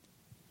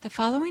The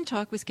following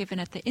talk was given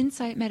at the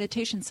Insight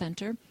Meditation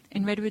Center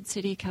in Redwood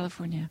City,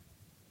 California.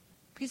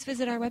 Please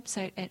visit our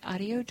website at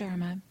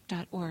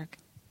audiodharma.org.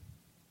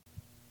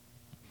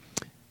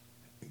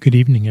 Good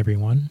evening,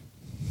 everyone.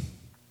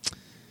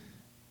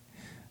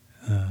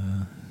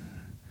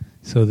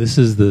 So this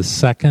is the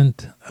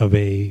second of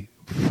a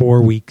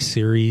 4-week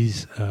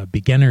series,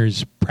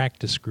 beginners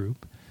practice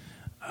group.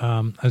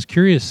 I was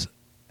curious,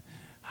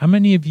 how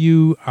many of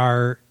you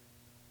are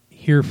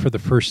here for the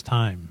first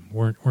time?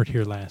 Weren't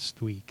here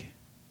last week?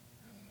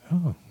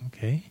 Oh,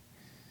 okay.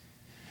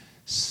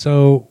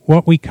 So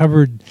what we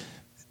covered,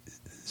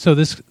 so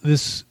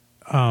this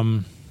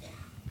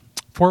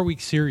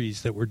 4-week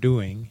series that we're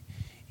doing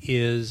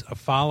is a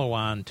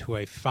follow-on to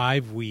a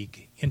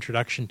 5-week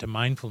Introduction to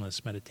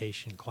Mindfulness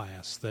meditation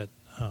class that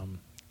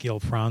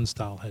Gil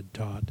Fronsdal had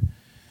taught.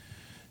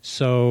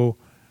 So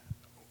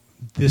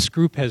this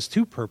group has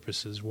two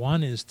purposes.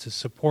 One is to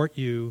support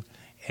you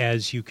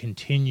as you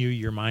continue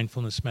your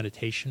mindfulness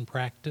meditation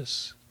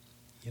practice,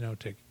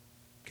 to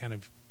kind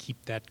of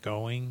keep that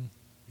going,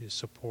 your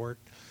support.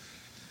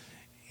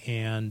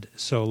 And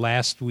so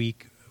last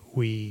week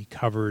we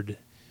covered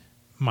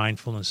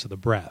mindfulness of the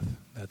breath.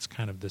 That's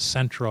kind of the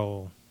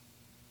central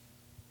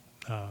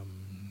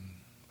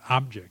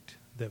object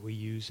that we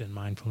use in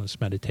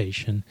mindfulness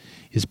meditation,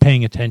 is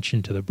paying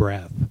attention to the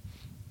breath.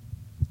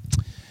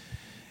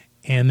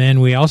 And then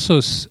we also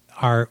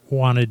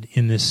wanted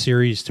in this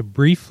series to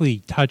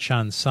briefly touch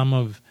on some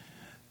of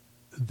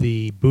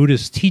the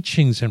Buddhist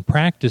teachings and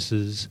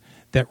practices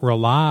that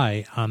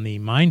rely on the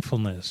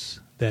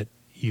mindfulness that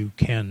you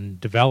can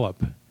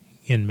develop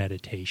in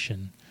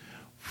meditation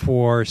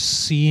for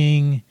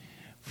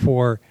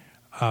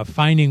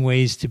finding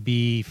ways to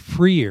be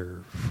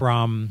freer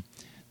from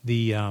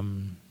the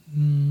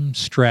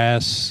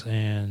stress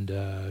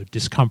and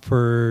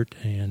discomfort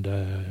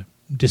and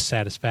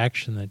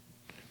dissatisfaction that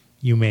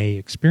you may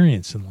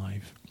experience in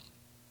life.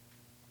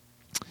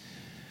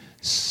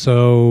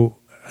 So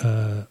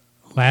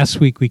last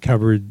week we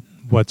covered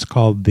what's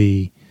called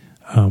the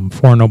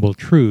Four Noble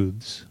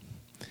Truths.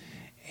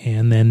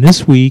 And then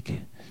this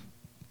week,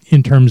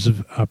 in terms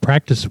of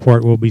practice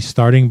support, we'll be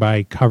starting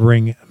by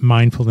covering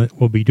mindfulness.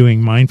 We'll be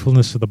doing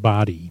mindfulness of the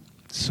body.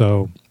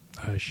 So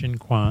Shin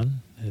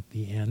Kwan at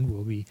the end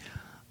will be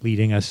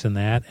leading us in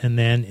that. And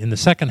then in the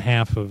second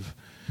half of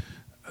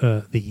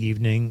the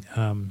evening,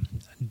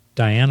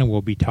 Diana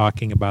will be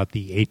talking about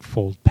the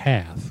Eightfold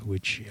Path,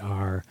 which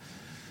are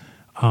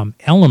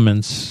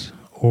elements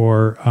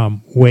or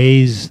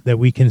ways that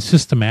we can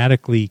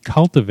systematically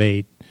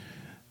cultivate,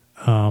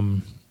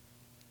 you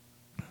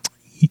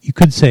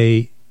could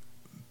say,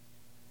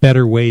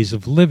 better ways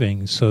of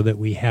living so that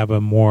we have a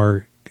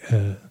more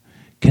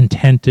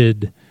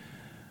contented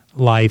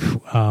life,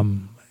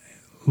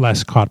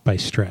 less caught by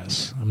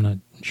stress. I'm not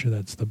sure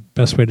that's the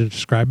best way to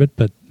describe it,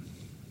 but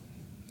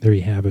there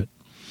you have it.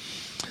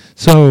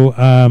 So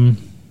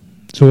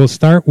we'll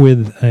start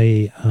with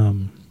a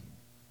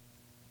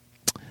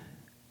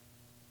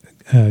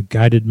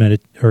guided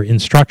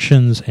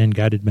instructions and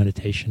guided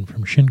meditation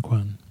from Shin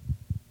Kwan.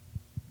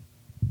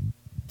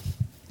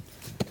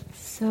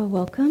 So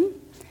welcome.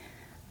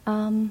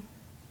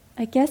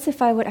 I guess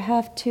if I would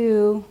have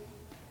to,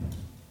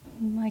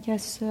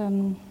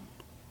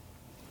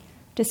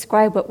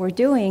 describe what we're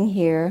doing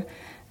here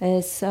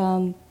is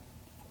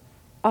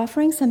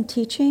offering some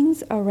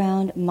teachings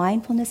around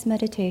mindfulness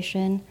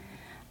meditation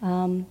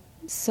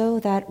so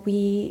that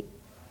we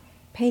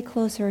pay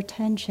closer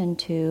attention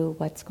to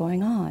what's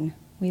going on.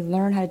 We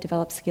learn how to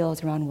develop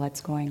skills around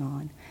what's going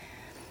on.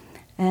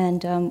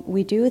 And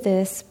we do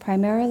this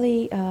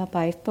primarily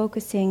by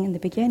focusing in the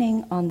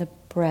beginning on the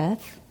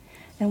breath.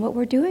 And what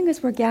we're doing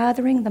is we're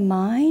gathering the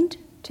mind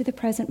to the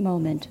present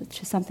moment,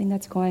 which is something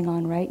that's going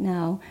on right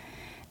now.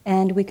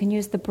 And we can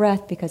use the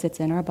breath because it's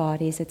in our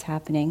bodies, it's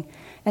happening.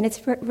 And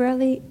it's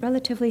really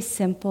relatively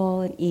simple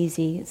and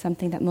easy. It's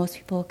something that most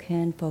people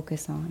can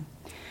focus on.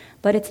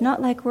 But it's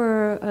not like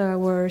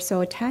we're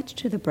so attached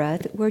to the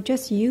breath. We're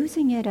just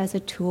using it as a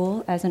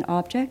tool, as an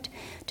object,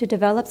 to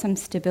develop some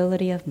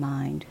stability of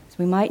mind. So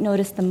we might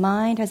notice the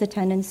mind has a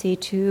tendency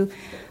to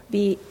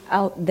be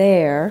out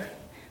there,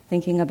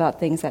 thinking about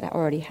things that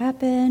already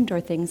happened or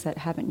things that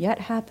haven't yet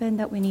happened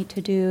that we need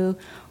to do,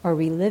 or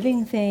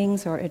reliving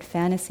things or at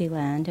fantasy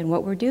land. And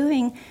what we're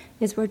doing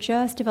is we're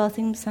just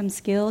developing some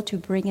skill to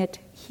bring it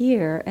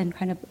here and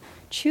kind of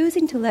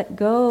choosing to let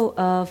go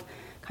of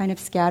kind of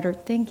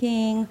scattered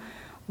thinking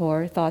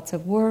or thoughts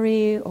of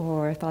worry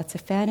or thoughts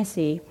of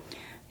fantasy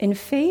in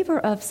favor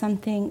of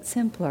something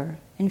simpler,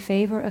 in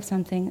favor of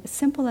something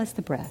simple as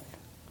the breath.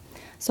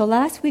 So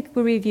last week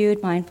we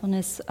reviewed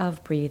mindfulness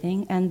of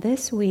breathing, and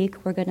this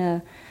week we're going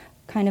to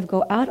kind of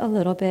go out a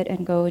little bit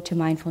and go to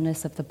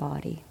mindfulness of the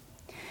body.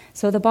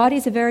 So the body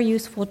is a very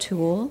useful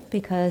tool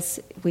because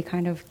we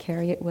kind of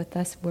carry it with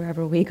us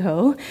wherever we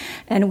go,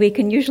 and we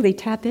can usually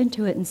tap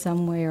into it in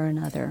some way or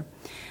another.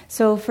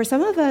 So for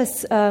some of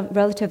us,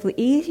 relatively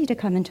easy to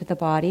come into the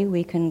body.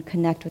 We can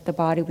connect with the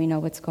body. We know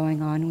what's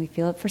going on. We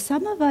feel it. For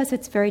some of us,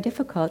 it's very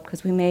difficult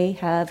because we may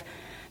have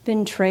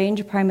been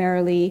trained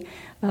primarily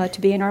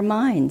to be in our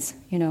minds,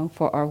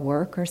 for our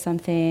work or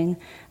something,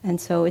 and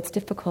so it's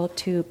difficult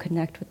to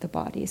connect with the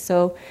body.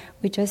 So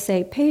we just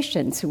say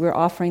patience. We're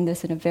offering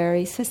this in a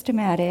very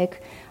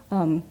systematic,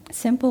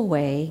 simple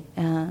way.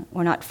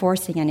 We're not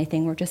forcing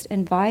anything. We're just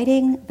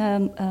inviting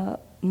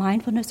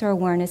mindfulness or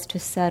awareness to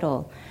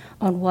settle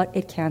on what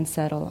it can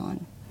settle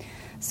on.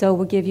 So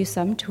we'll give you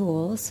some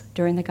tools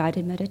during the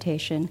guided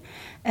meditation.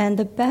 And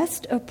the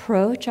best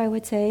approach, I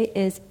would say,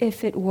 is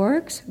if it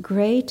works,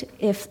 great.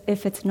 If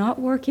it's not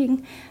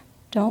working,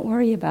 don't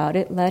worry about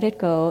it. Let it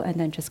go, and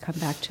then just come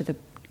back to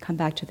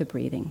the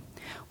breathing.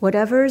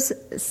 Whatever's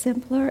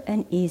simpler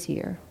and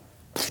easier.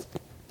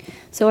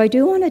 So I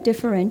do want to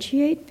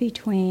differentiate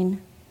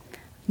between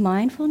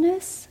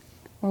mindfulness,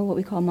 or what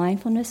we call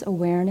mindfulness,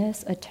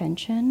 awareness,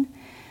 attention,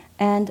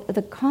 and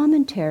the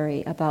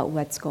commentary about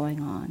what's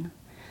going on.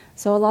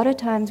 So a lot of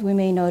times we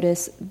may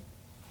notice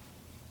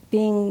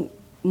being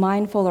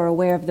mindful or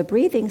aware of the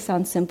breathing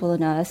sounds simple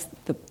enough.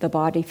 The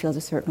body feels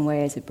a certain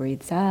way as it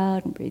breathes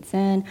out and breathes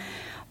in.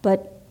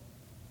 But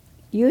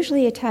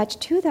usually attached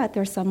to that,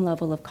 there's some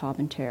level of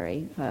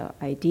commentary,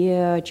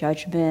 idea,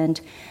 judgment,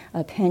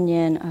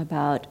 opinion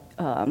about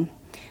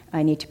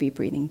I need to be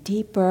breathing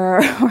deeper,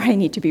 or I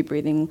need to be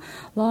breathing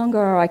longer,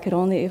 or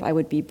I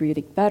would be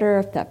breathing better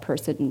if that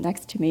person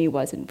next to me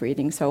wasn't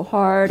breathing so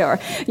hard, or,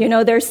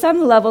 there's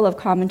some level of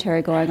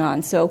commentary going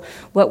on. So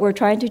what we're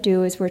trying to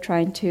do is we're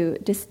trying to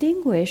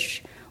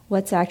distinguish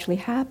what's actually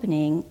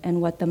happening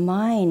and what the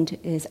mind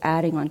is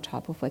adding on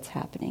top of what's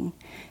happening.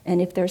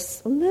 And if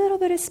there's a little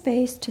bit of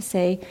space to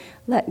say,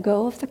 let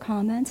go of the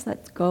comments,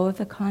 let go of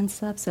the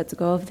concepts, let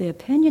go of the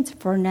opinions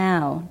for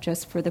now,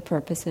 just for the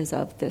purposes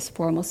of this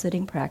formal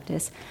sitting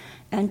practice,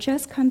 and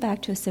just come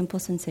back to simple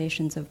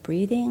sensations of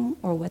breathing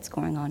or what's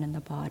going on in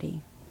the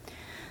body.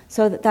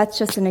 So that's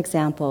just an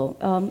example.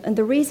 And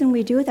the reason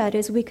we do that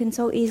is we can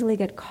so easily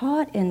get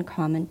caught in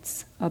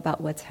comments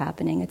about what's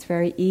happening. It's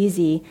very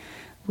easy.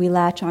 We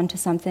latch onto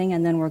something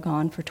and then we're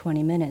gone for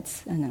 20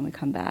 minutes and then we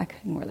come back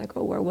and we're like,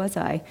 oh, where was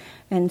I?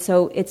 And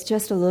so it's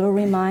just a little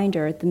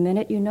reminder. The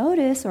minute you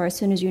notice, or as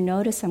soon as you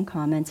notice some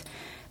comments,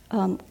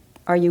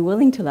 are you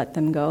willing to let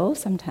them go?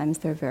 Sometimes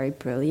they're very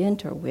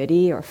brilliant or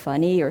witty or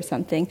funny or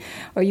something.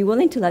 Are you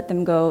willing to let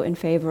them go in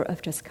favor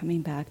of just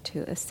coming back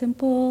to a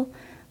simple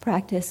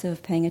practice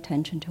of paying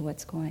attention to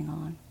what's going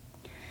on?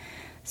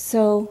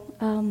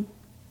 So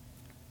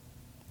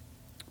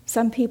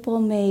some people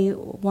may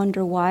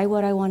wonder, why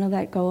would I want to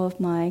let go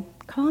of my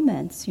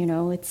comments?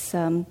 It's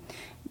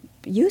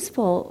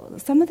useful.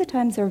 Some of the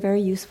times they're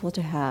very useful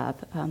to have,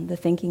 the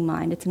thinking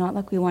mind. It's not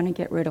like we want to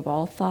get rid of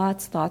all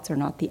thoughts. Thoughts are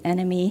not the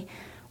enemy.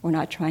 We're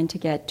not trying to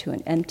get to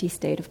an empty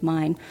state of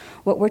mind.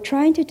 What we're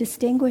trying to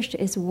distinguish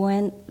is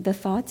when the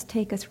thoughts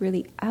take us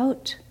really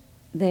out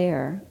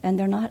there and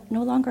they're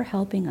no longer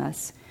helping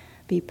us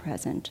be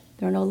present.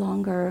 They're no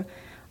longer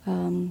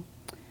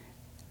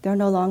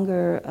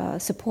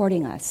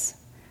supporting us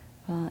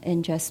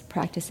in just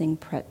practicing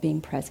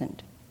being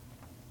present.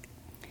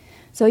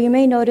 So you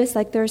may notice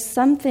there's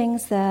some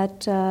things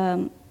that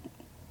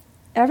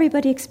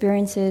everybody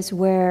experiences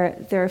where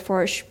they're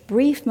for a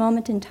brief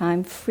moment in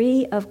time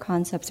free of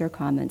concepts or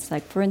comments.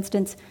 Like, for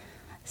instance,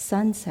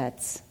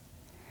 sunsets,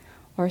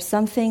 or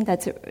something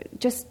that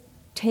just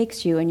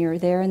takes you and you're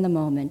there in the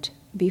moment.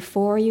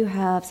 Before you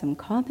have some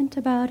comment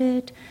about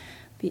it,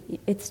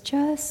 it's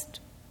just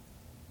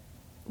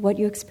what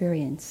you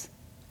experience,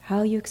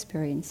 how you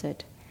experience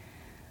it.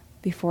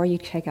 Before you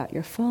take out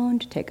your phone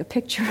to take a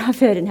picture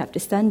of it and have to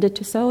send it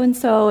to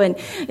so-and-so, and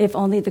if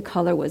only the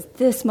color was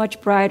this much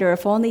brighter,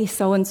 if only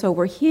so-and-so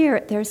were here,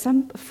 there's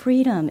some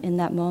freedom in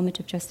that moment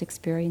of just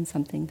experiencing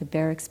something, the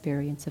bare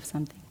experience of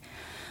something.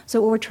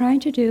 So what we're trying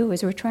to do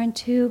is we're trying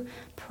to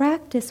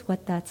practice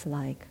what that's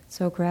like.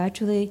 So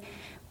gradually,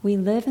 we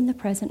live in the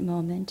present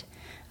moment.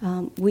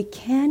 We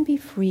can be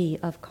free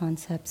of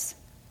concepts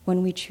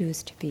when we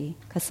choose to be,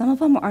 because some of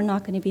them are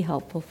not going to be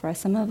helpful for us.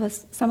 Some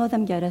of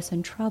them get us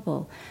in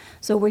trouble.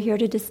 So we're here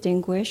to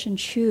distinguish and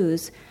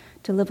choose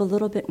to live a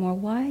little bit more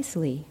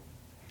wisely.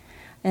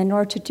 And in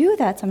order to do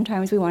that,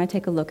 sometimes we want to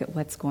take a look at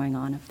what's going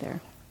on up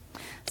there.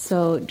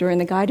 So during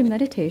the guided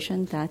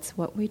meditation, that's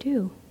what we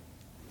do.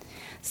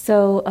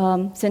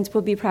 So since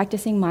we'll be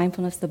practicing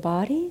mindfulness of the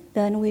body,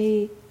 then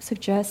we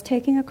suggest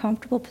taking a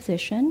comfortable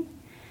position.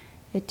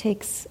 It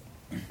takes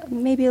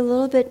maybe a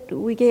little bit,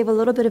 we gave a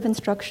little bit of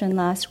instruction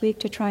last week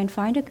to try and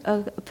find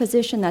a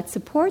position that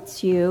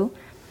supports you.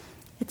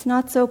 It's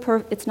not so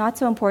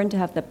important to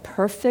have the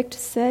perfect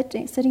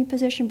sitting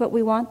position, but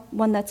we want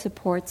one that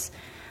supports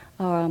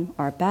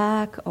our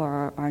back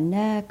or our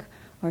neck,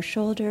 our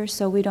shoulders,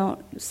 so we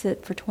don't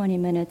sit for 20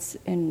 minutes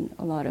in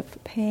a lot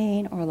of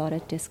pain or a lot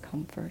of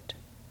discomfort.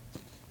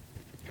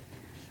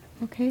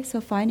 Okay,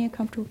 so finding a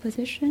comfortable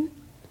position.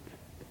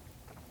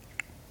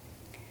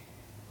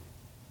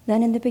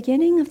 Then in the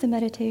beginning of the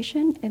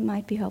meditation, it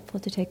might be helpful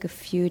to take a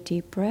few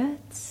deep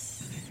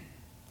breaths.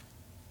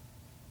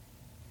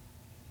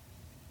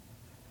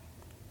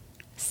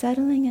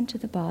 Settling into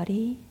the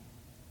body.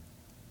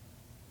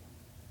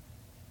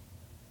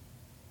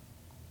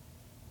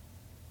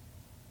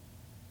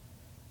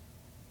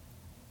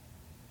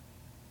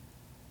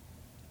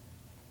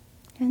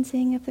 And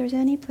seeing if there's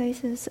any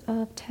places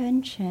of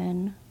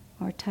tension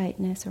or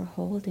tightness or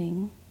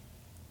holding,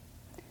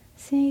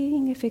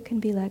 seeing if it can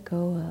be let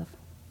go of.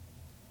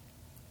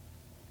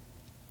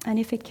 And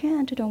if it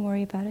can't, don't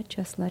worry about it,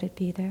 just let it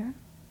be there.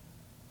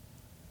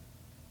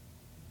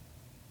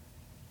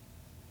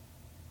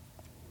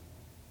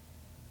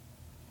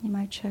 You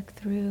might check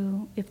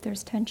through if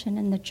there's tension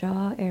in the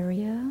jaw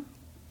area,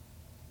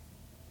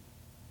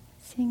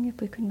 seeing if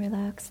we can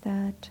relax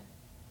that.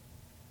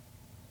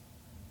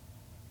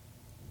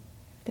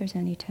 If there's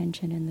any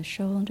tension in the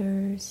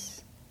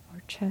shoulders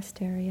or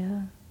chest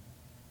area.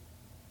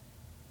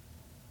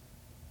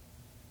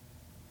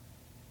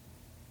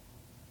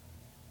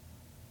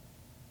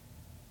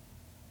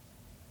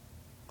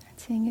 And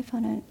seeing if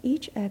on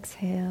each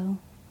exhale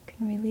you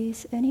can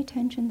release any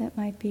tension that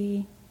might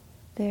be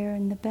there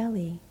in the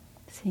belly,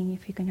 seeing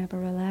if you can have a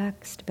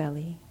relaxed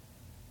belly.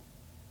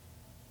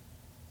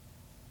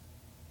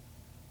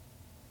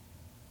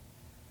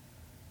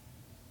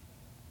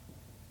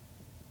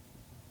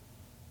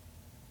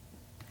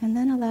 And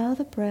then allow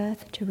the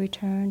breath to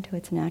return to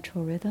its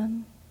natural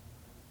rhythm.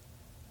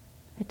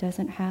 It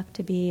doesn't have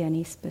to be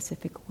any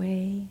specific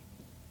way.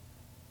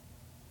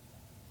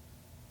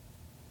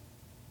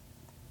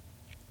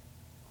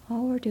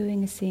 All we're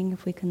doing is seeing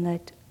if we can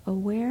let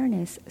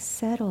awareness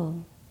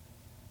settle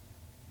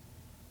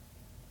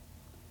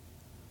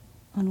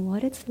on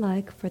what it's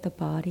like for the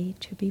body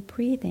to be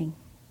breathing.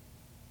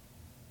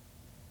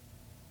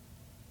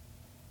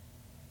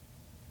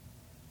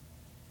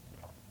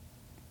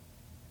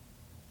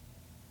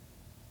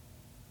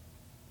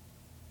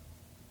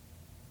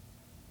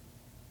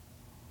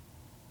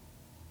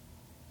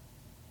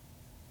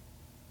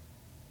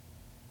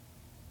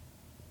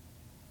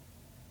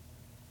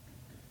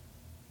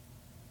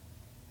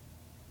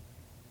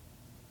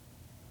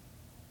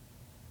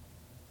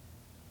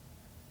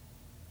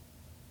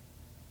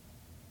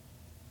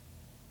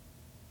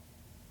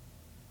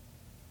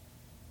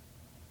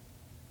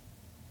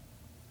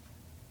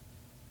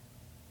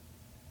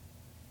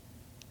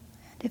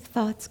 If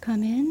thoughts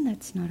come in,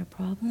 that's not a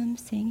problem.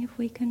 Seeing if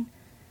we can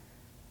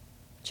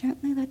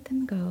gently let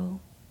them go.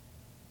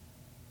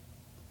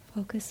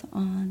 Focus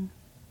on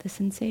the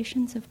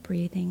sensations of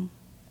breathing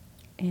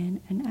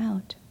in and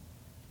out.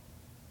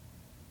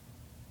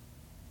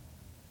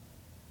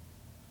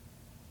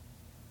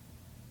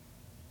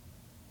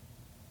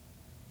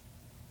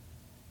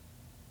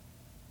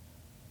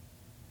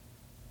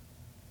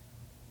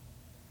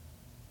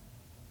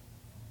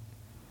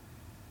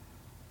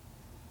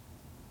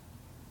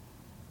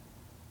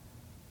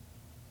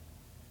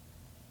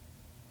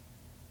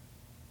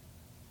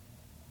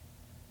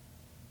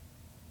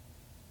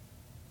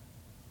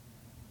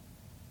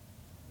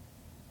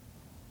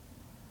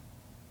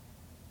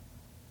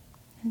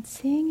 And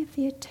seeing if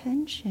the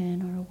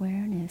attention or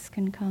awareness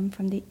can come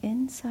from the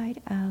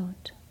inside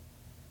out.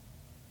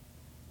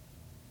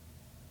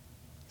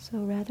 So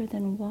rather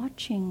than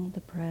watching the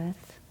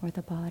breath or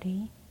the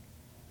body,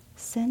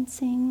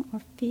 sensing or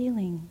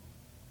feeling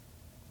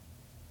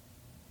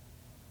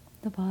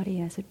the body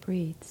as it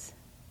breathes.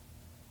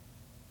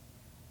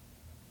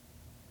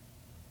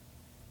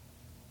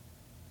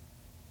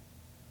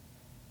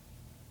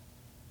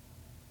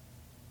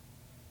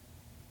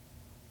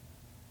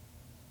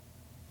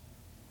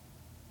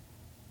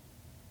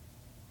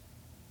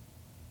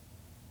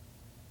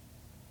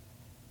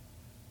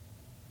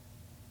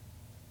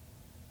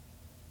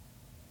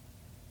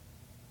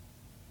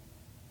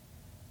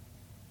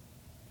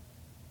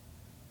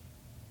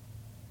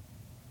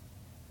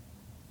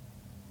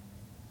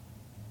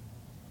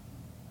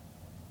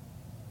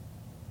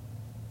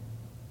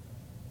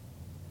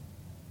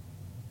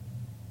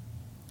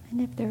 And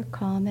if there are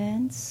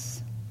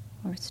comments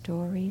or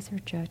stories or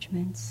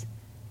judgments,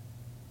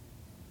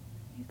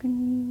 you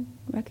can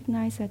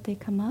recognize that they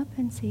come up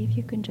and see if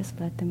you can just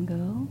let them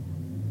go.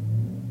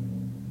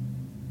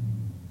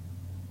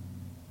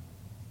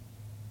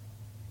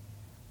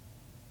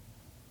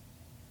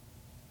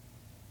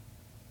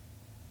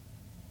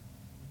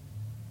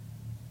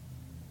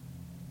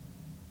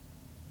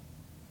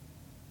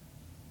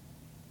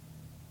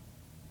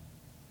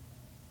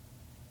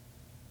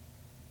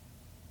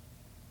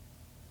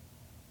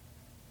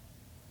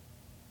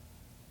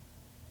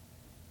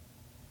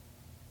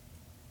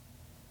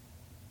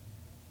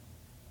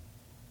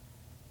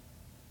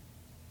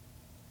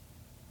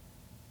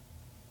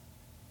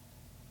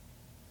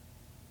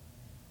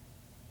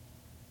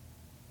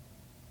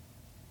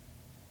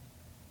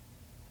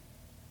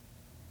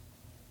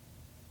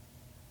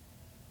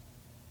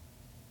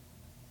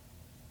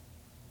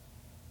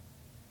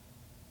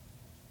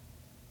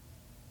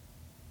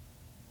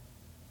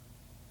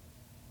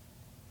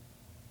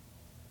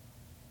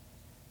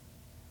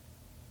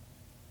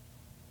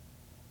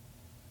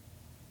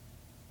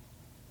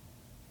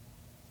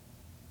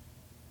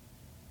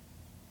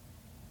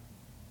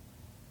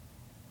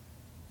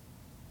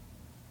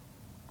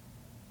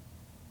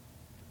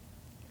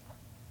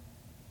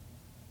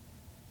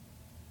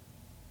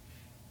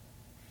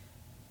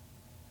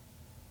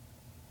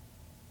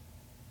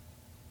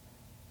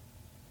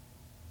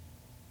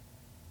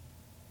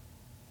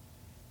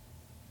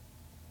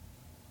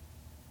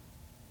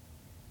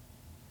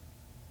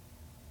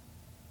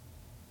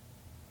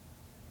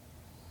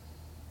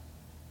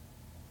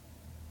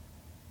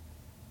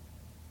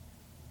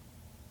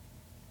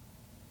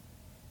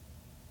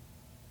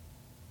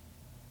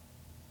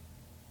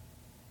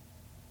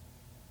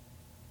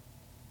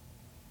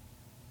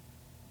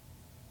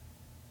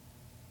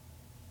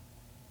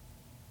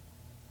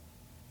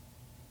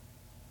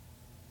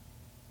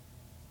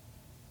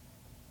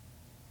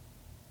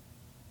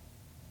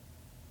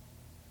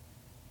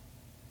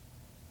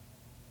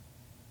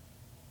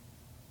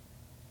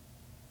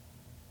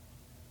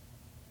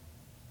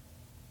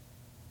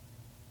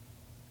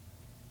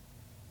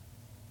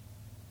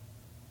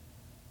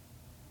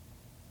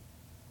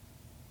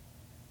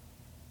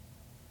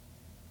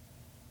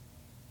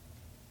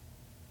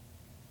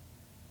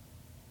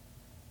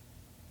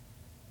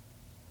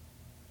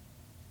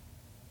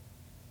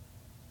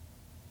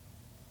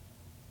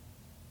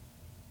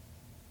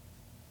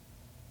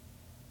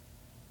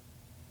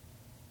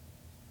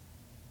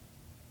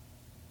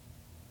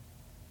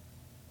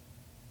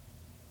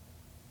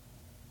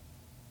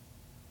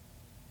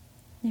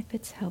 If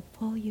it's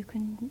helpful, you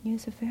can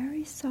use a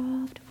very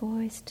soft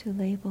voice to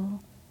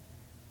label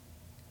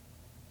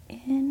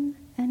in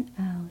and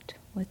out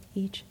with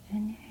each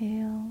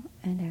inhale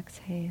and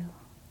exhale.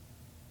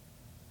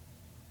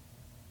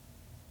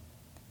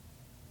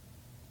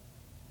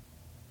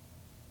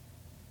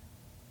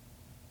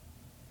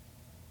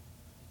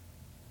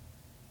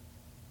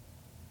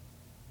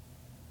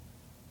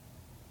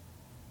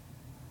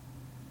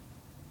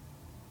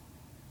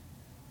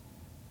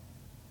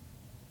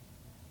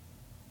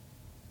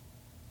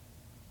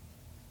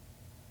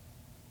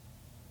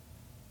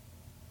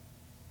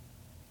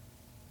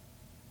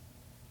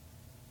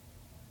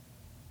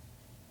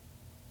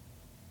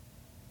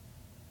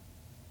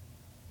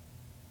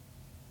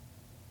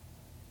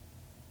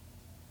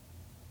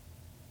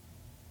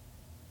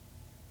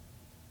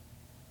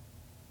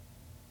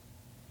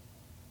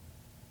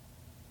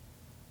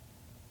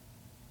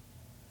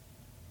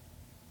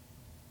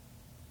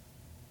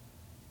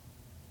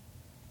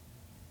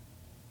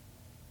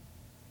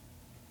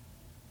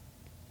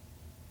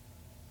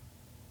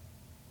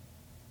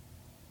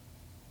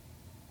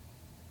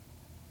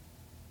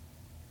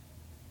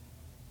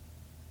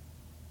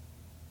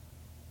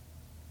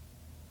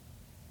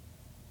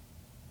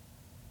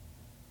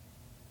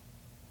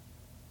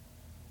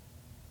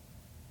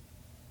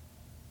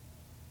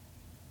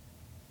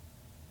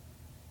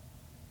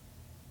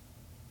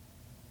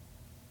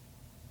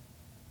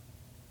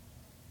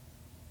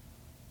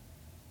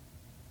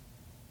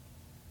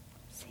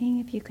 Seeing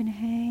if you can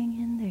hang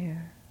in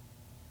there.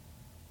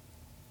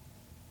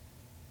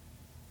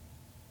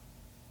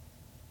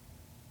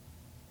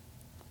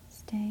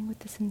 Staying with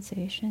the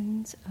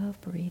sensations of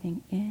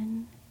breathing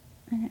in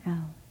and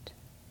out.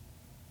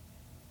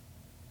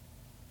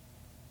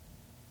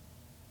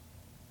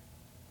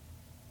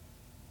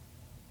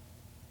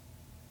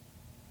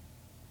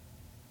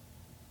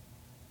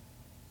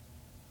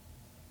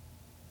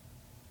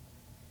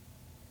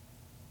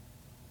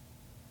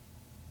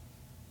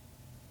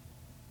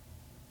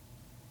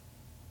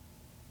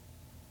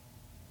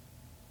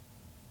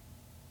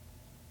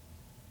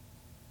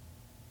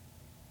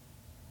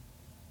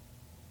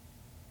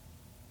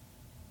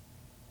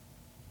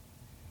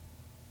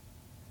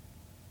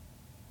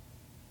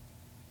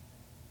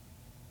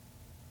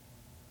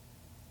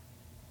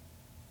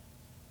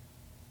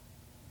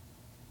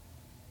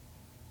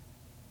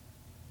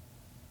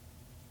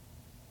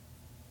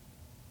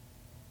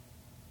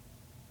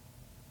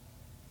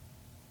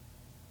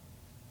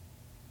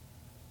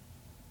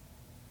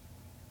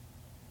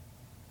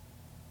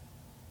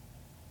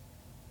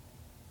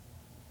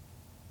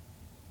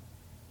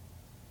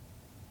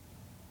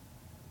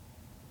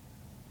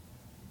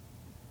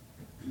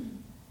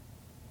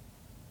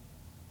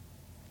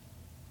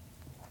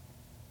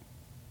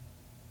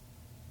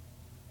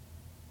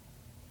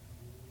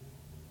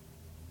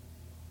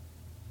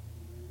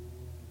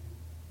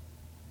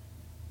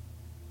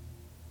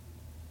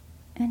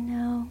 And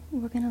now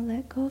we're going to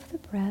let go of the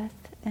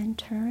breath and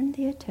turn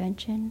the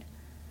attention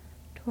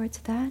towards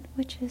that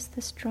which is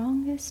the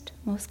strongest,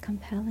 most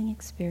compelling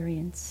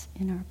experience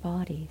in our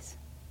bodies.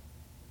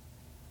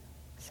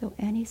 So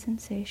any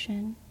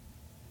sensation,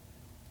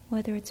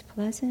 whether it's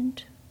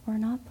pleasant or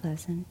not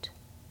pleasant,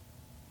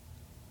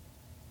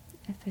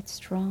 if it's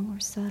strong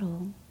or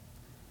subtle,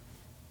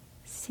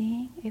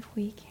 seeing if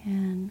we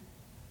can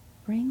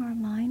bring our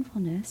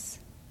mindfulness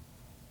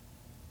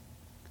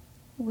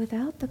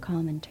without the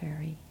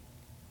commentary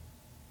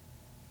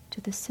to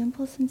the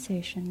simple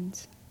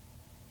sensations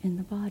in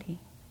the body.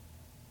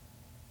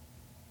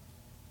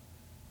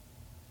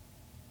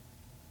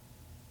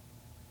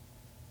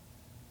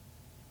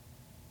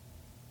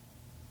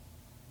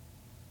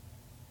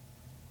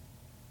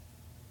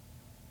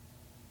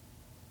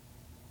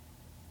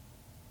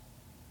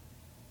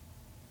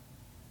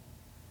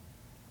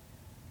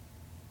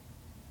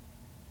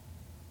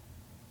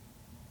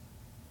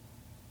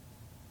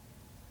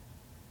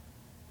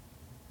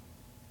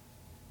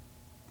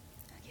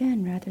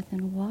 Again, rather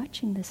than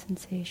watching the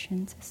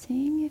sensations,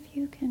 seeing if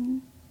you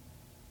can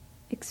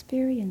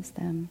experience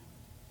them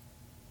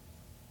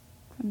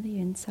from the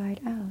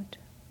inside out,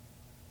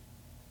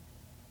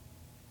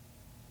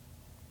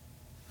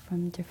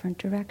 from different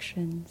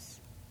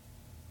directions,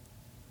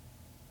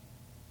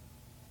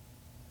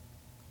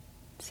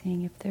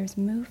 seeing if there's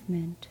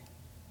movement,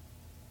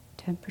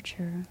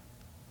 temperature,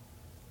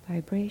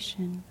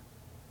 vibration,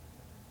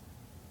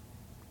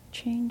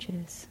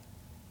 changes.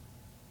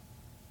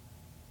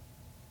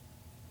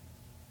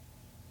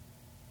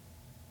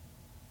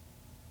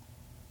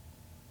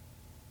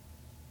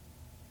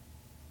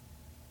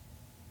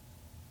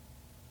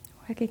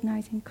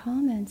 Recognizing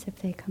comments if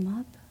they come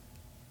up,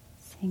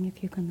 seeing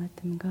if you can let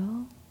them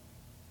go.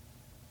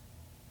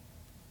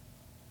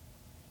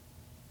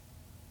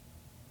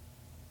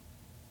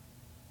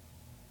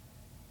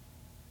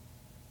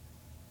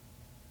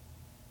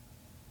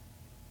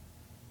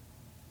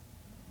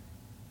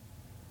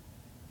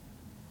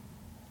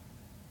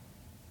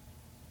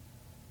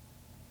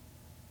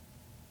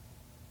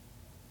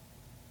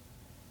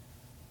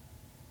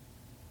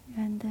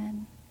 And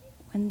then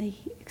when the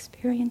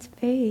experience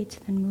fades,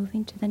 then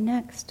moving to the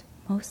next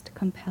most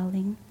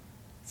compelling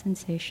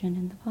sensation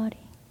in the body.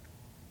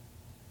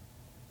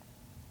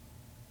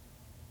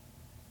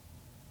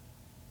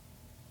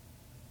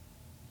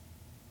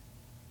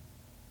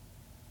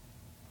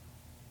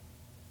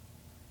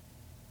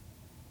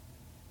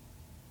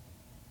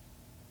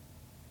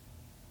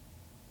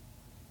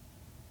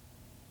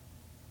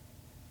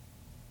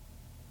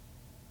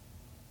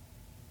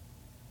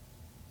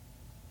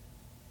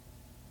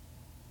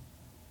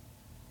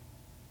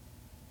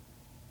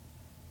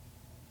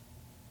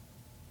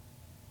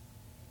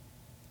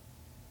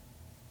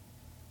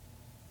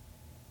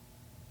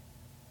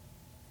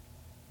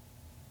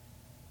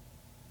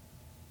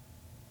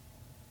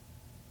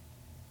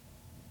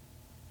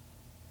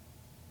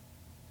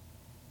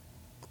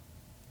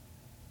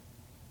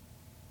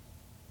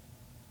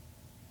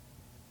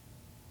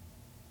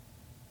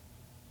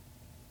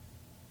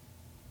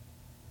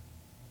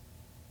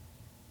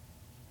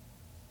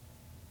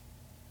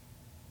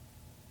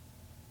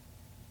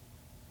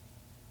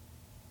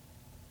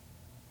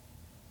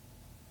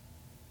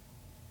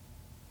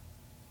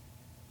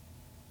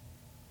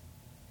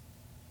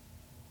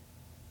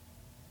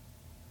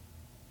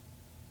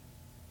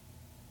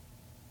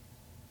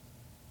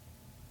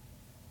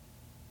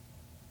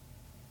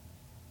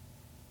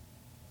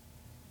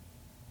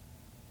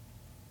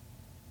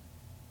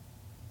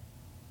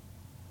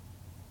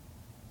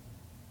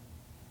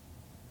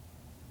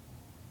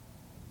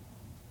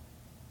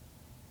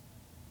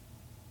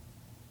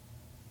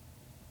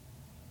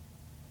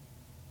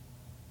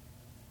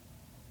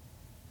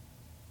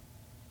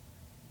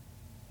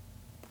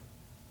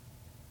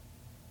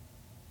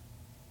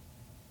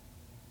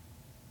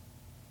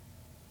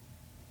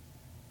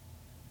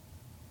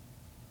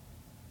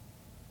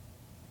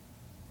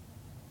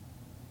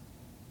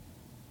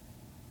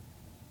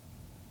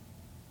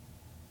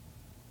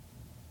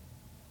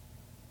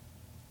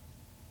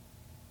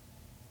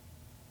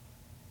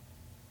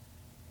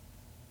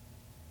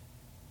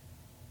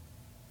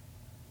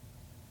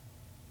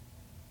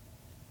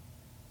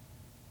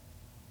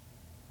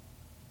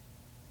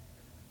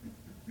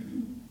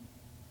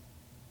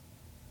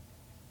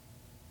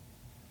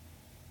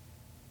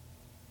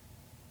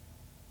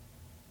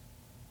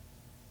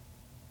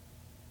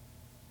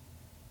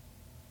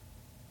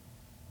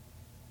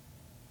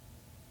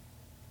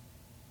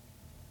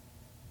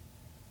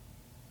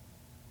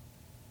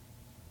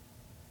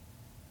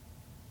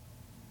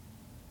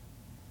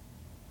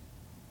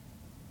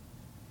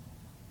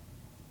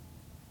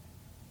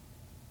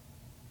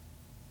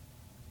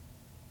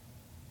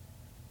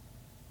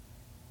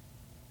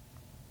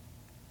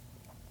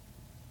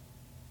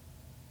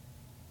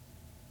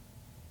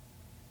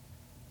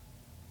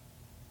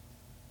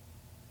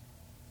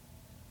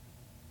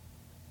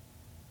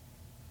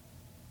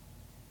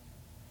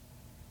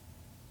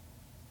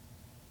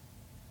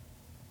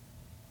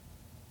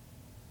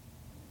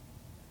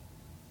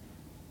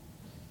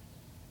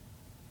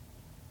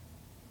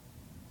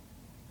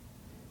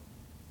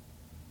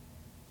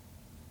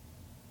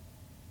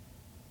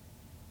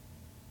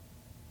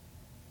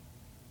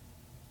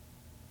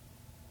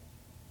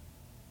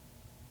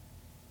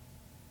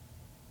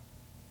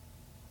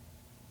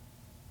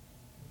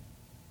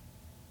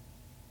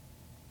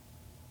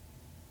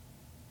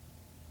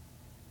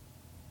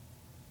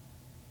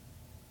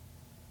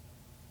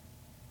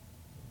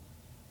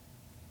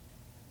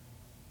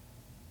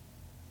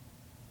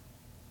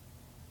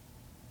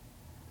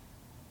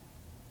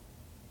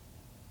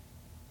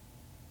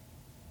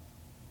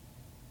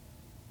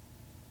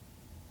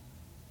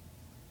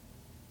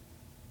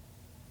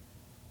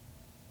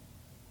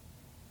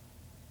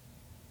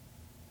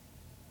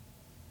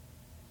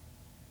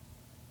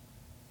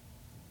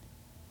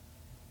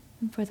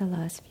 And for the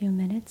last few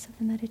minutes of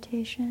the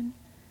meditation,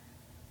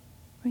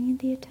 bringing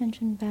the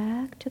attention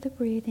back to the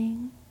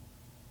breathing.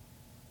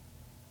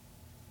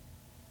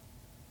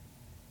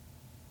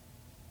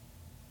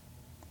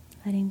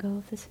 Letting go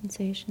of the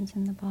sensations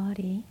in the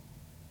body.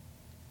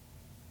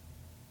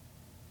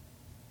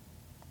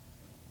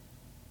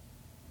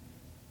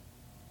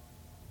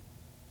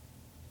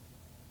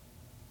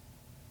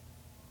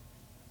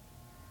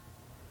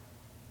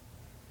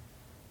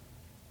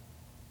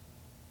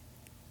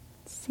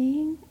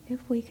 Seeing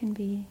if we can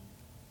be,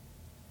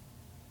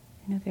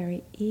 in a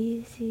very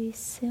easy,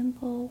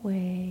 simple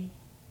way,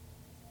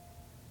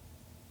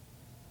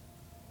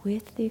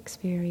 with the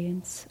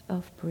experience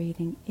of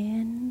breathing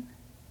in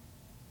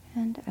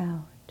and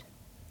out.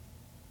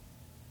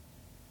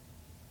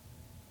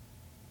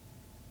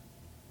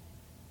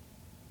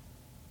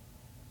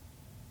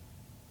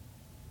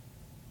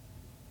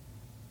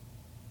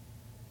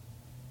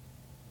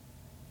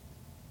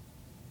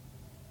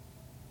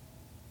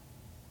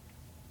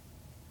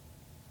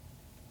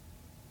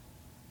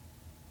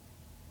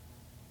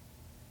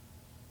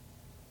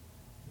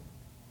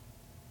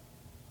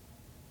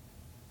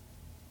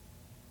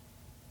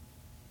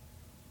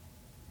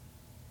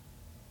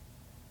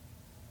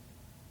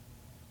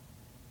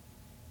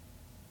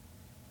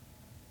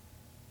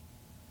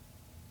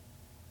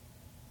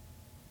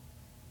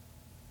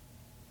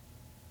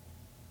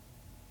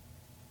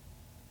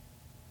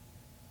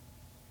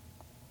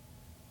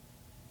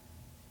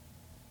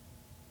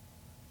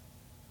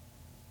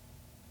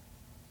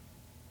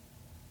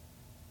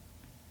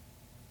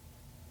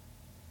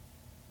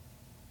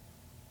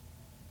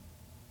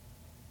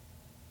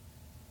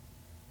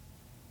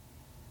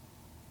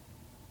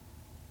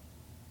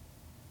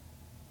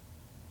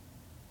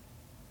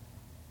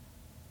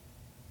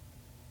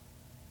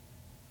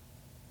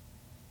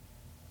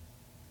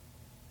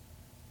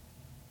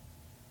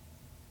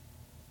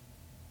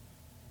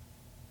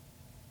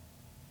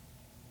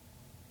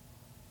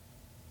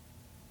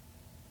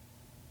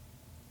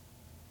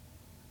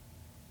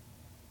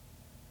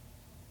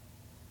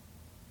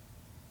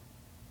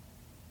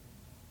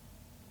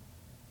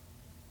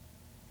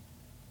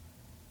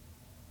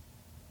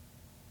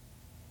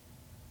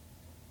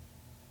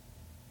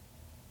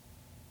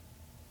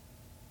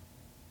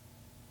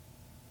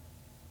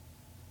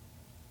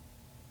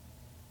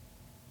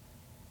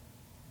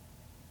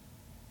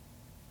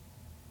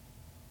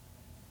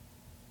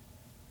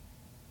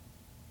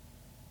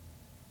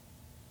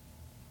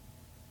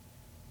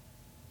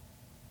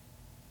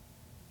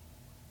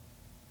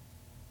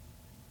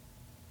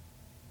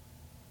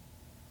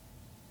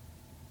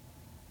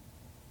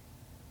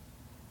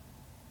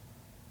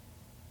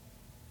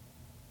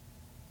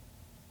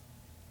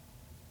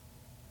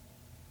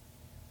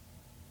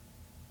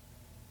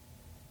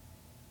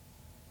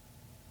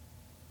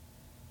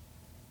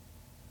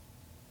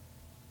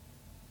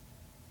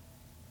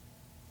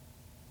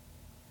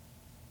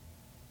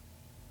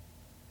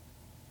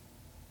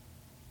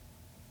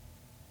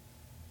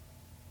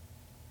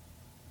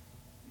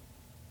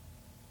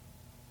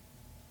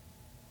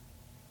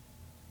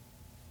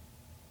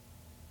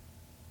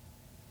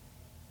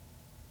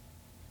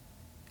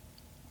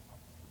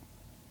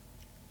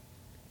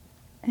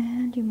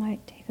 And you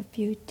might take a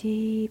few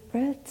deep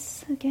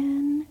breaths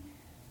again.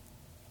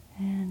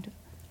 And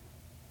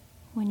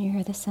when you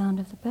hear the sound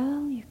of the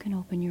bell, you can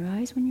open your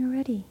eyes when you're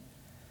ready.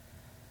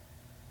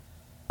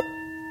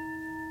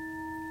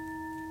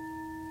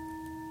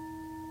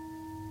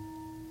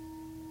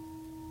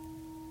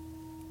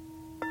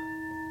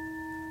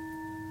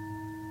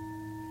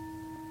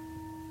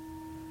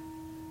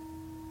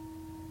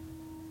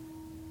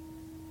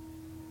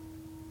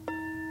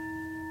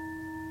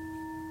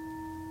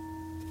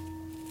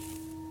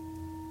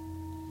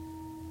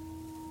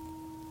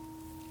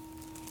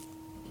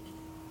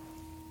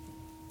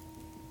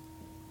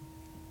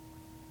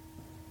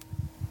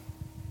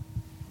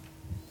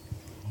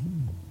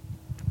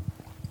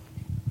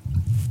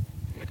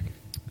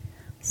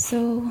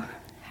 So,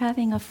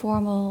 having a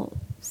formal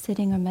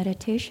sitting or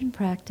meditation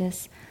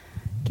practice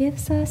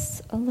gives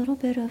us a little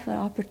bit of an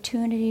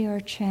opportunity or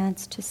a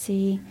chance to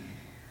see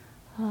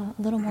a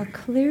little more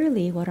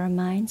clearly what our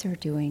minds are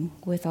doing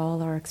with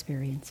all our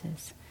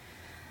experiences.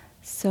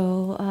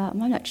 So,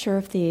 I'm not sure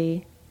if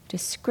the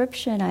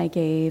description I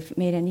gave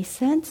made any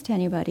sense to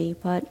anybody,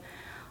 but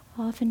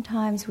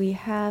oftentimes we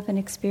have an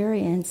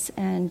experience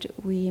and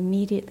we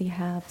immediately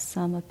have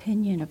some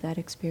opinion of that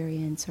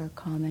experience or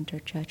comment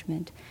or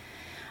judgment.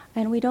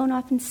 And we don't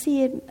often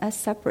see it as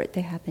separate, they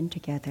happen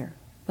together.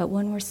 But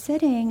when we're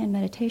sitting in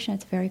meditation,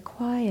 it's very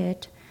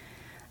quiet,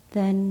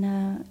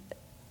 then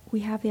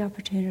we have the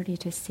opportunity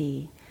to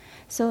see.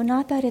 So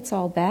not that it's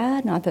all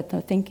bad, not that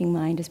the thinking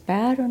mind is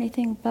bad or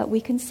anything, but we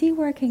can see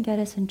where it can get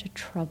us into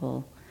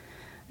trouble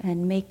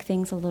and make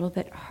things a little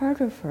bit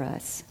harder for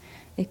us.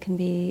 It can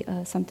be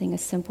something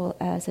as simple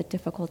as a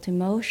difficult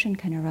emotion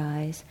can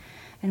arise,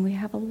 and we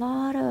have a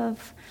lot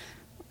of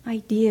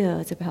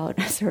ideas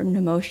about certain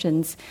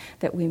emotions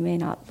that we may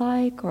not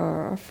like or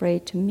are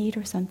afraid to meet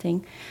or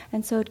something.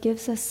 And so it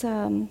gives us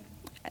some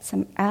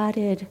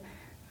added,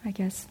 I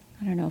guess,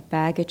 I don't know if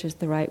baggage is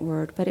the right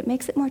word, but it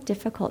makes it more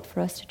difficult for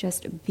us to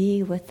just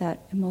be with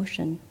that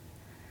emotion.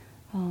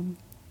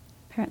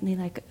 Apparently,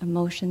 like,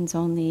 emotions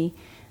only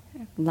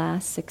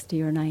last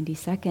 60 or 90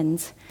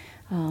 seconds,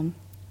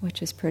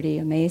 which is pretty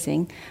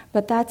amazing.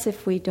 But that's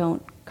if we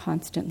don't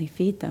constantly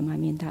feed them. I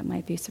mean, that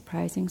might be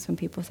surprising. Some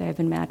people say, I've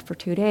been mad for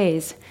 2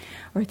 days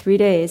or 3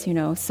 days,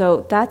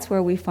 So that's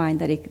where we find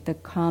that the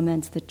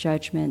comments, the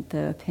judgment,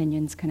 the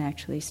opinions can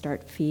actually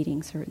start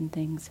feeding certain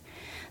things.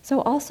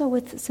 So also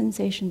with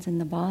sensations in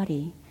the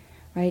body,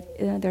 right?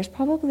 There's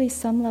probably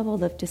some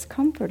level of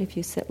discomfort. If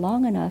you sit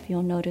long enough,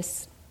 you'll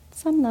notice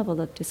some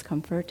level of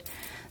discomfort.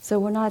 So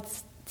we're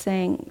not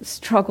saying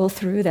struggle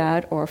through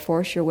that or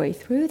force your way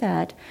through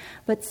that,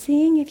 but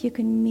seeing if you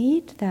can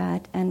meet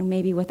that and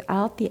maybe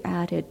without the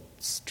added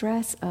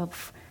stress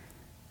of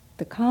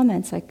the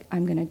comments like,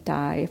 I'm going to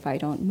die if I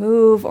don't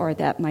move, or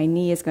that my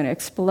knee is going to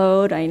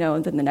explode, I know,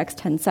 in the next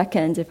 10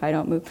 seconds if I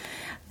don't move,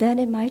 then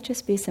it might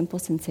just be simple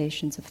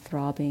sensations of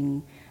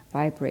throbbing,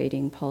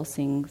 vibrating,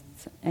 pulsing.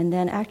 And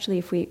then actually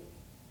if we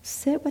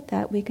sit with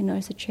that, we can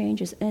notice the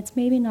changes, and it's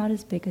maybe not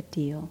as big a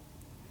deal.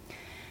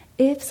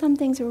 If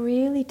something's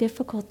really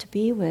difficult to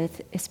be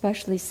with,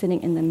 especially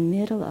sitting in the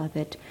middle of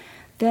it,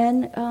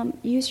 then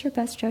use your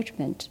best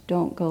judgment.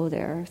 Don't go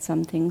there.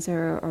 Some things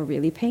are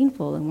really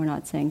painful, and we're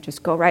not saying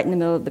just go right in the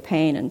middle of the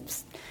pain and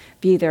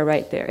be there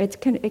right there.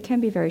 It can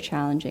be very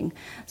challenging.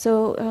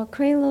 So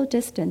create a little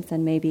distance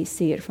and maybe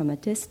see it from a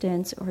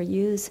distance, or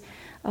use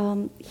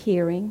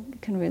hearing.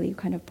 It can really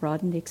kind of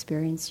broaden the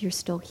experience. You're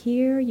still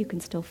here, you can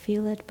still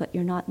feel it, but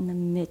you're not in the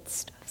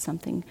midst of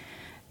something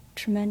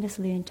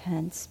tremendously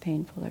intense,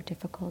 painful, or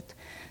difficult.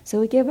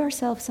 So we give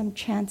ourselves some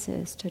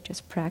chances to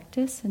just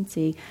practice and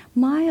see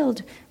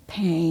mild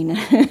pain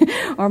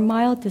or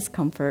mild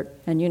discomfort.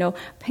 And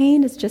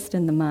pain is just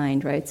in the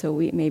mind, right? So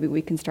maybe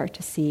we can start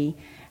to see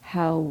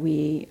how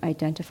we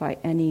identify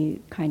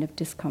any kind of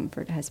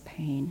discomfort as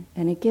pain.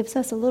 And it gives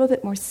us a little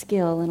bit more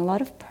skill and a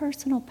lot of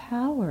personal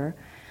power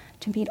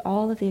to meet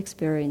all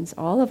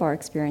of our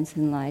experiences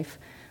in life,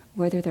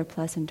 whether they're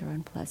pleasant or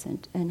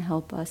unpleasant, and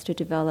help us to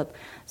develop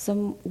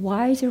some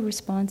wiser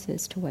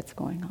responses to what's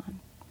going on.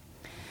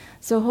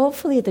 So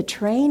hopefully the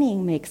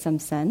training makes some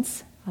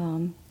sense,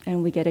 and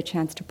we get a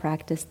chance to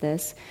practice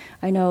this.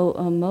 I know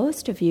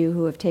most of you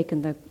who have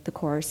taken the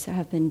course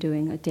have been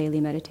doing a daily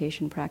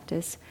meditation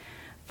practice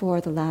for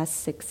the last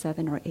 6,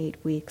 7, or 8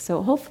 weeks.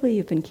 So hopefully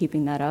you've been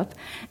keeping that up.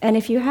 And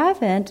if you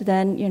haven't,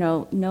 then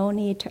no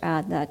need to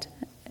add that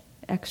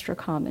extra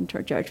comment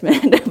or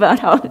judgment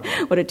about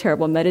what a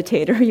terrible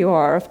meditator you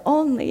are. If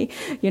only,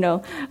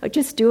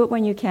 just do it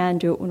when you can,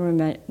 do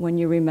it when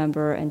you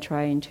remember, and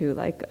trying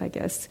to,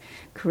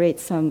 create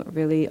some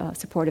really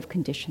supportive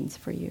conditions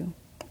for you.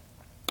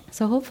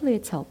 So hopefully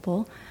it's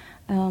helpful.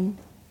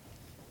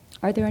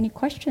 Are there any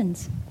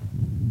questions?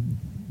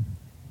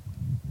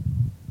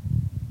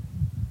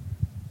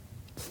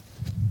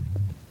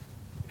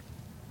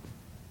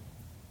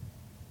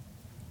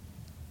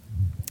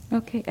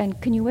 Okay, and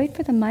can you wait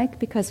for the mic,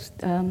 because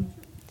it's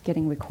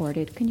getting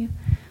recorded. Can you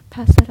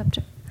pass that up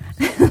to...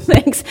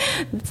 Thanks.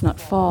 Let's not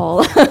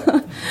fall.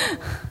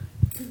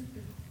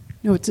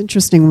 No, it's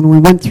interesting. When we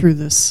went through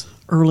this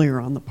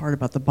earlier on the part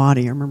about the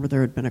body. I remember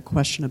there had been a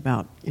question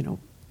about,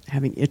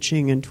 having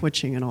itching and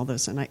twitching and all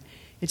this. And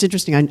it's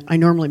interesting. I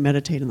normally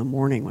meditate in the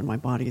morning when my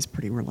body is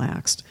pretty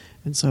relaxed.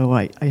 And so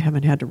I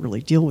haven't had to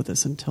really deal with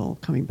this until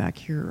coming back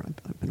here.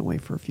 I've been away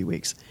for a few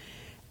weeks.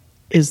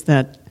 Is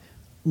that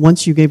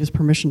once you gave us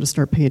permission to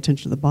start paying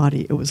attention to the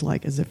body, it was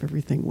like as if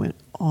everything went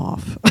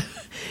off.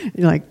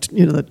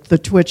 The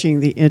twitching,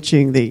 the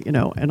itching,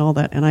 and all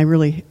that.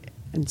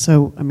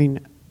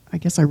 I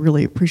guess I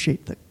really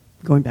appreciate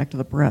going back to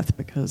the breath,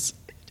 because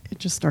it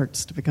just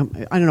starts to become,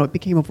 it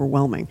became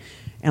overwhelming.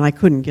 And I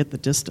couldn't get the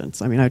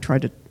distance. I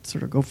tried to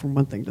sort of go from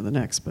one thing to the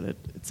next, but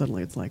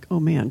suddenly it's like, oh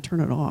man, turn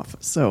it off.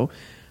 So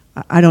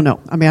I don't know.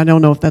 I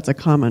don't know if that's a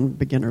common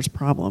beginner's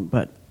problem,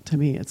 but to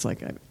me it's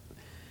like,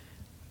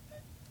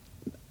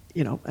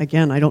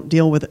 again, I don't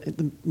deal with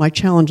it. My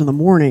challenge in the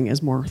morning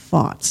is more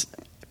thoughts.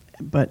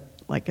 But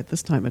like at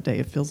this time of day,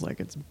 it feels like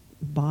it's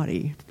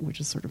body, which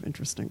is sort of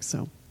interesting.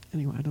 So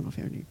anyway, I don't know if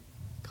you have any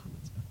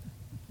comments about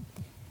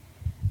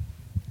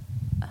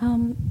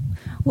that.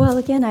 Well,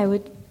 again, I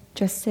would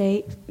just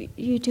say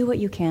you do what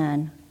you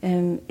can.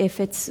 And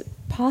if it's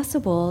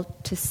possible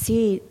to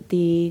see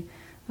the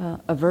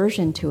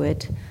aversion to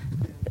it,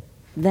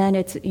 then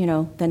it's,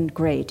 then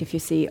great. If you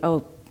see,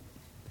 oh,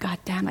 God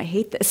damn, I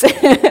hate this,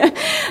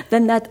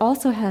 then that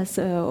also has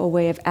a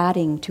way of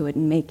adding to it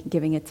and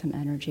giving it some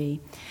energy.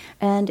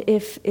 And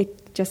if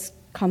it just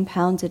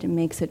compounds it and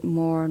makes it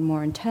more and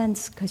more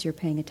intense because you're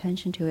paying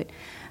attention to it,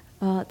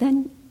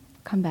 then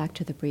come back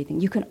to the breathing.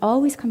 You can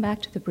always come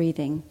back to the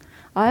breathing.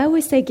 I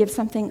always say give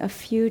something a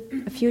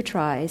few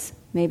tries.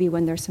 Maybe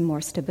when there's some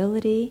more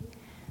stability,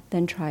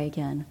 then try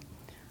again.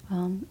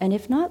 And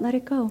if not, let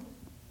it go,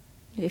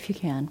 if you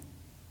can.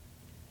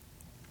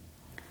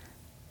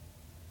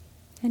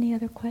 Any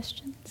other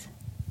questions?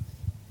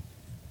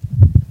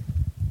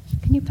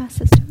 Can you pass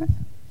this to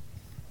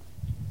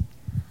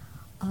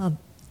her?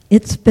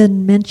 It's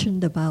been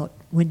mentioned about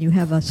when you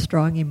have a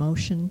strong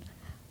emotion,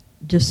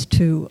 just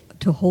to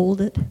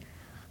hold it.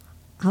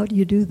 How do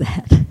you do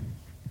that?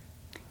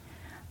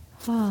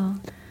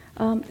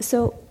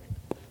 So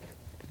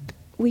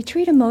we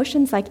treat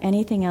emotions like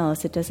anything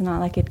else. It does not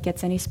like it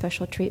gets any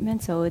special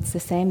treatment, so it's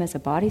the same as a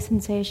body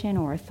sensation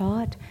or a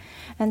thought.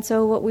 And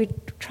so what we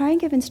try and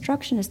give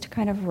instruction is to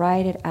kind of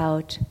write it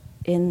out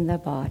in the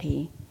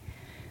body.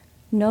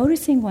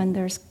 Noticing when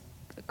there's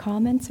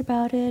comments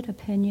about it,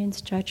 opinions,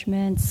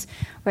 judgments,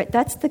 right?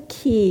 That's the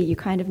key. You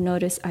kind of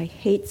notice, I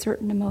hate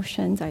certain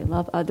emotions, I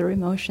love other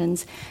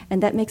emotions,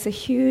 and that makes a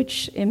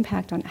huge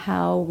impact on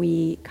how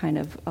we kind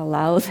of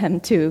allow them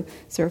to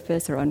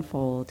surface or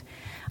unfold.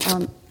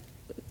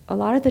 A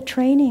lot of the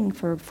training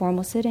for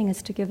formal sitting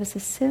is to give us a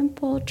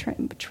simple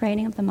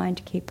training of the mind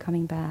to keep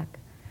coming back.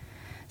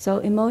 So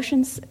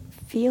emotions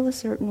feel a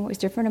certain way,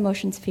 different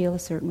emotions feel a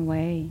certain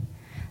way.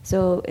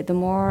 So the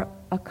more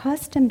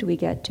accustomed we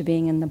get to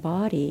being in the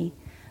body,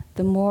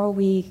 the more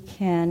we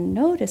can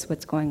notice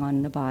what's going on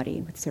in the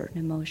body with certain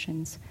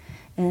emotions.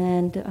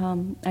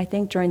 And I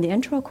think during the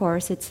intro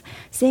course, it's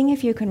seeing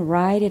if you can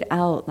ride it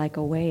out like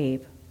a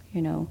wave.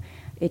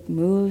 It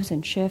moves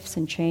and shifts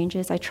and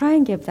changes. I try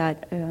and give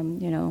that,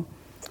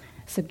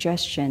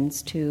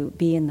 suggestions to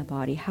be in the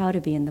body, how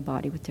to be in the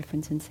body with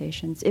different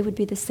sensations. It would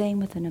be the same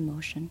with an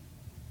emotion.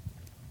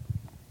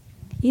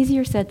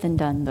 Easier said than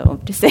done, though.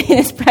 To say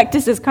this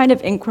practice is kind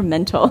of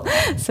incremental.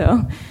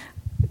 So,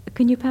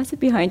 can you pass it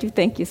behind you?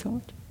 Thank you so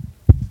much.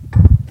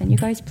 And you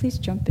guys, please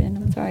jump in.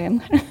 I'm sorry.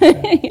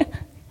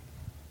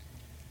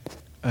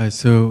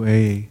 So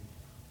a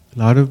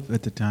lot of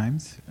at the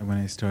times when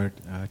I start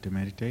to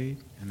meditate,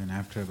 and then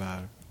after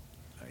about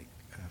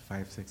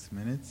 5-6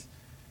 minutes,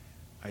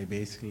 I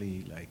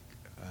basically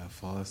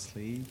fall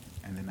asleep,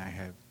 and then I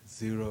have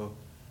zero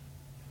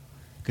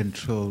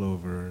control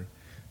over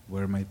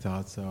where my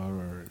thoughts are,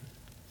 or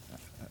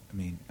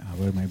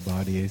where my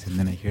body is, and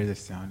then I hear the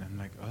sound. I'm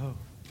like, oh,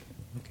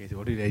 okay. So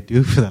what did I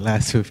do for the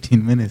last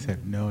 15 minutes? I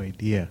have no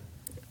idea.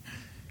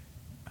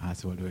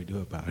 So what do I do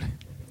about it?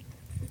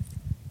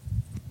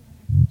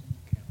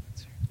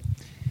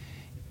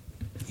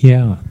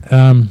 Yeah.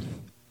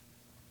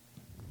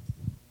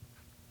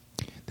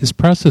 This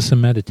process of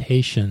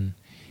meditation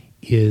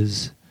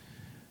is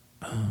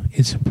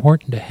it's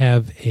important to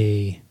have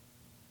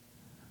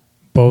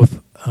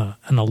both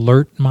an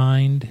alert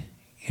mind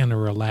and a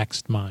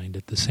relaxed mind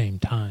at the same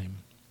time.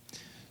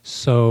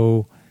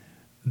 So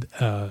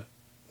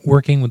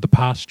working with the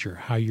posture,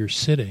 how you're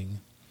sitting,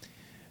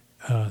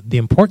 the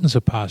importance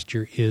of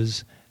posture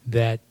is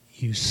that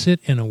you sit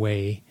in a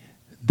way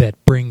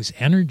that brings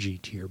energy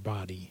to your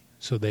body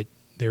so that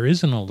there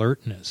is an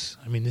alertness.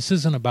 This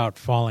isn't about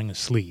falling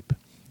asleep.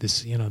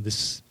 This,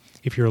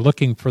 if you're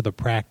looking for the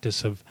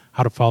practice of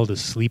how to fall to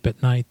sleep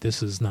at night,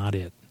 this is not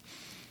it.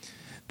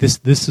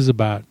 This is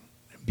about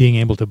being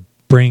able to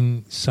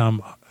bring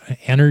some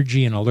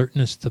energy and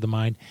alertness to the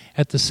mind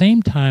at the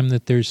same time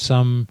that there's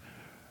some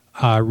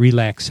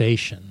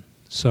relaxation.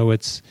 So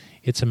it's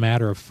a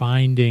matter of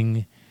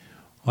finding,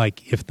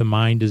 if the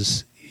mind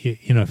is,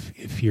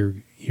 if you're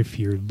if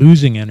you're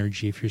losing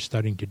energy, if you're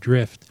starting to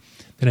drift,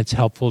 then it's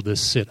helpful to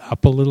sit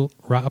up a little,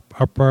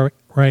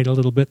 upright a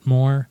little bit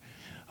more.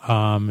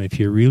 If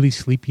you're really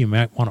sleepy, you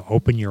might want to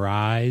open your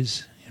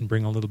eyes and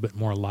bring a little bit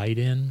more light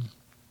in.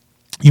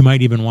 You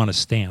might even want to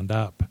stand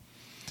up.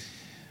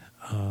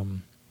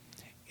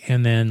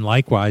 And then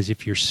likewise,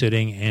 if you're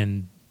sitting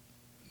and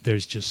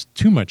there's just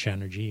too much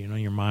energy,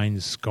 your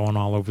mind's going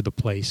all over the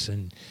place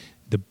and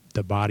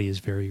the body is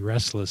very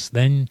restless,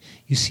 then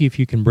you see if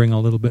you can bring a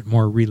little bit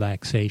more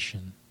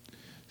relaxation.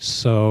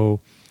 So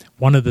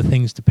one of the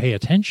things to pay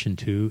attention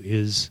to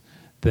is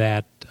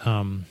that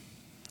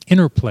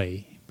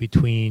interplay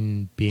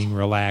between being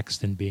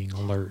relaxed and being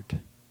alert.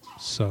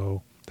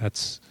 So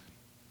that's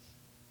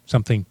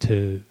something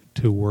to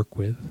work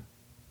with.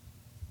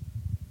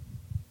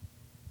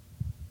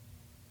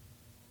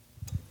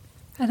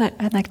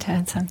 I'd like to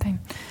add something.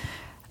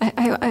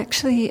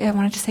 I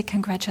wanted to say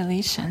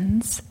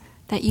congratulations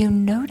that you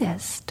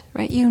noticed,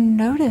 right? You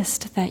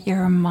noticed that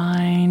your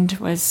mind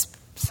was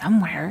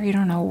somewhere, you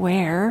don't know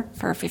where,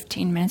 for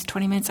 15 minutes,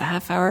 20 minutes, a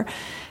half hour,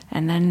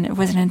 and then it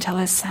wasn't until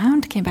a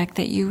sound came back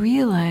that you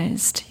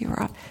realized you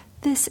were off.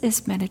 This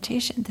is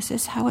meditation. This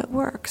is how it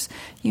works.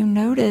 You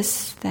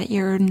notice that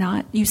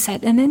you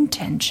set an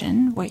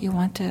intention, what you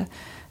want to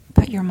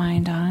put your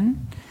mind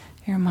on.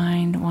 Your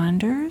mind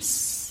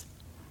wanders.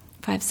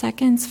 5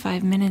 seconds,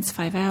 5 minutes,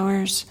 5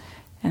 hours,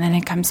 and then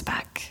it comes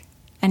back.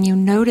 And you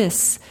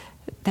notice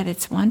that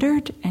it's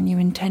wandered, and you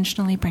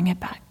intentionally bring it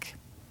back.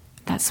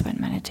 That's what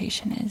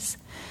meditation is.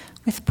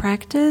 With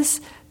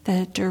practice,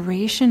 the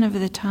duration of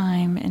the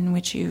time in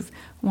which you've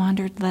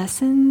wandered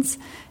lessens,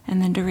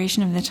 and the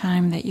duration of the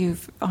time that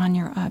you've on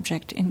your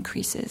object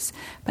increases.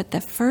 But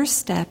the first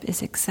step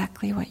is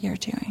exactly what you're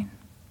doing.